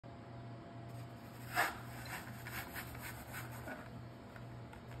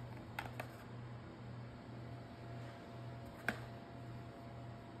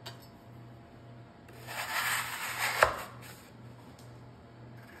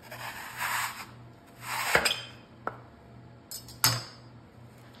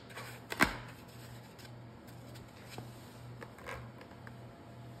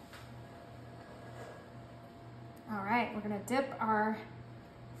dip our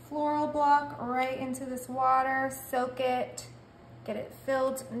floral block right into this water, soak it, get it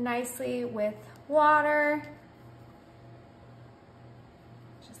filled nicely with water,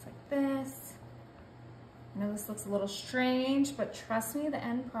 just like this. I know this looks a little strange, but trust me, the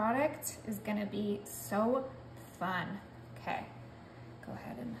end product is gonna be so fun. Okay, go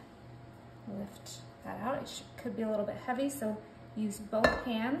ahead and lift that out. It could be a little bit heavy, so use both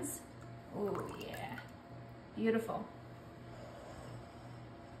hands. Oh yeah, beautiful.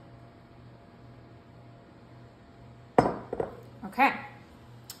 Okay,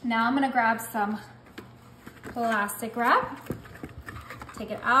 now I'm gonna grab some plastic wrap,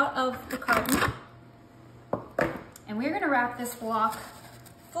 take it out of the carton, and we're gonna wrap this block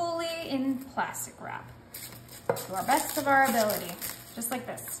fully in plastic wrap to our best of our ability, just like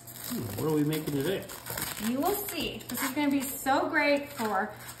this. What are we making today? You will see. This is gonna be so great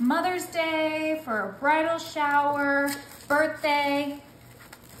for Mother's Day, for a bridal shower, birthday.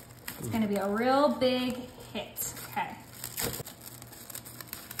 It's gonna be a real big hit, okay?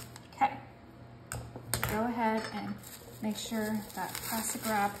 Okay, go ahead and make sure that plastic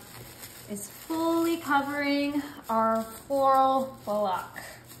wrap is fully covering our floral block.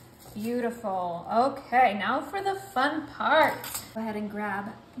 Beautiful. Okay, now for the fun part. Go ahead and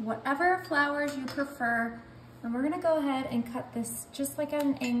grab whatever flowers you prefer, and we're gonna go ahead and cut this just like at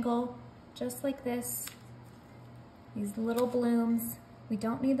an angle, just like this. These little blooms, we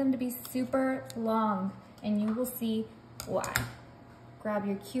don't need them to be super long, and you will see why. Grab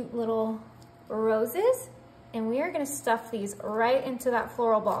your cute little roses, and we are gonna stuff these right into that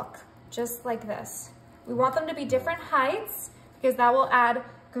floral block, just like this. We want them to be different heights because that will add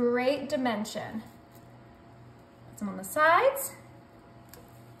great dimension. Put some on the sides.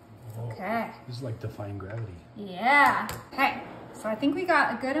 Okay. This is like defying gravity. Yeah. Okay, so I think we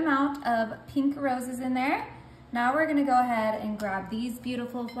got a good amount of pink roses in there. Now we're gonna go ahead and grab these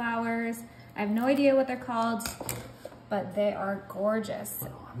beautiful flowers. I have no idea what they're called, but they are gorgeous.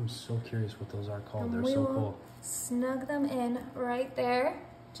 Oh, I'm so curious what those are called. And they're so cool. Snug them in right there,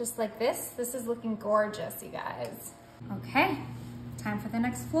 just like this. This is looking gorgeous, you guys. Okay, time for the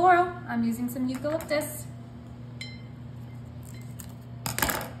next floral. I'm using some eucalyptus.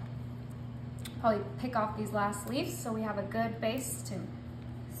 Probably pick off these last leaves so we have a good base to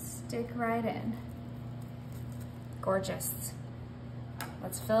stick right in. Gorgeous.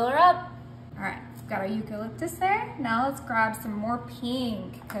 Let's fill her up. All right, got our eucalyptus there. Now let's grab some more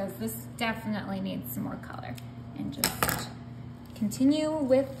pink because this definitely needs some more color. And just continue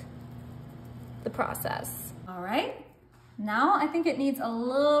with the process. All right, now I think it needs a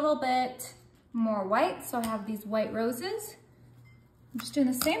little bit more white. So I have these white roses. I'm just doing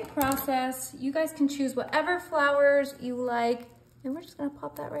the same process. You guys can choose whatever flowers you like, and we're just gonna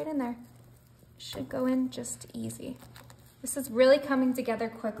pop that right in there. Should go in just easy. This is really coming together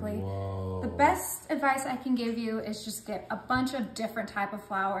quickly. Whoa. The best advice I can give you is just get a bunch of different type of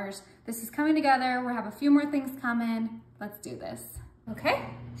flowers. This is coming together. We have a few more things coming. Let's do this. Okay,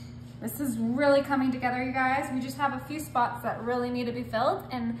 this is really coming together, you guys. We just have a few spots that really need to be filled,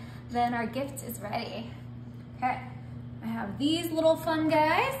 and then our gift is ready. Okay. I have these little fun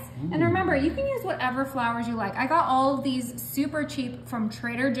guys. And remember, you can use whatever flowers you like. I got all of these super cheap from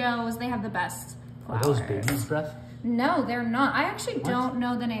Trader Joe's. They have the best flowers. Are those baby's breath? No, they're not. I actually don't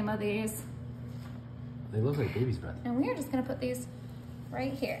know the name of these. They look like baby's breath. And we are just gonna put these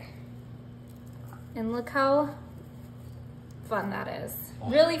right here. And look how fun that is.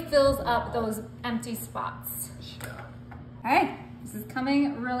 Really fills up those empty spots. Yeah. All right, this is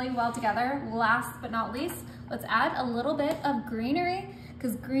coming really well together. Last but not least, let's add a little bit of greenery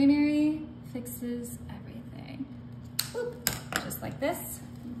because greenery fixes everything. Whoop. Just like this.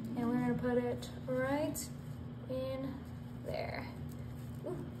 And we're gonna put it right in there.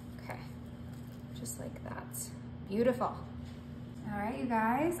 Ooh, okay, just like that. Beautiful. All right, you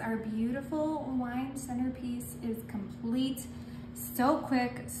guys, our beautiful wine centerpiece is complete. So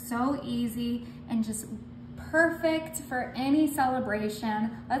quick, so easy, and just perfect for any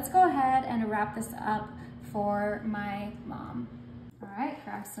celebration. Let's go ahead and wrap this up for my mom. All right,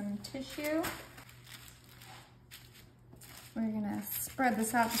 grab some tissue. We're gonna spread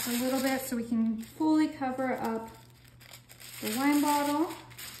this out just a little bit so we can fully cover up the wine bottle,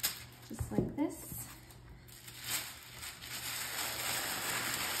 just like this.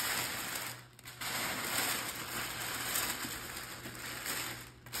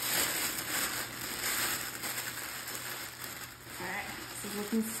 All right, this is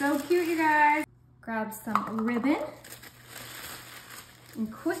looking so cute, you guys. Grab some ribbon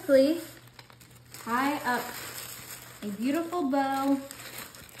and quickly tie up a beautiful bow.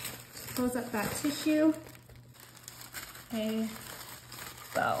 Close up that tissue. a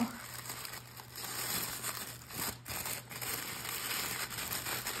bow.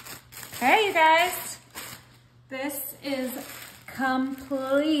 Okay, you guys, this is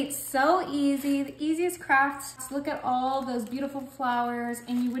complete. So easy, the easiest craft. Look at all those beautiful flowers,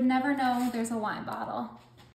 and you would never know there's a wine bottle.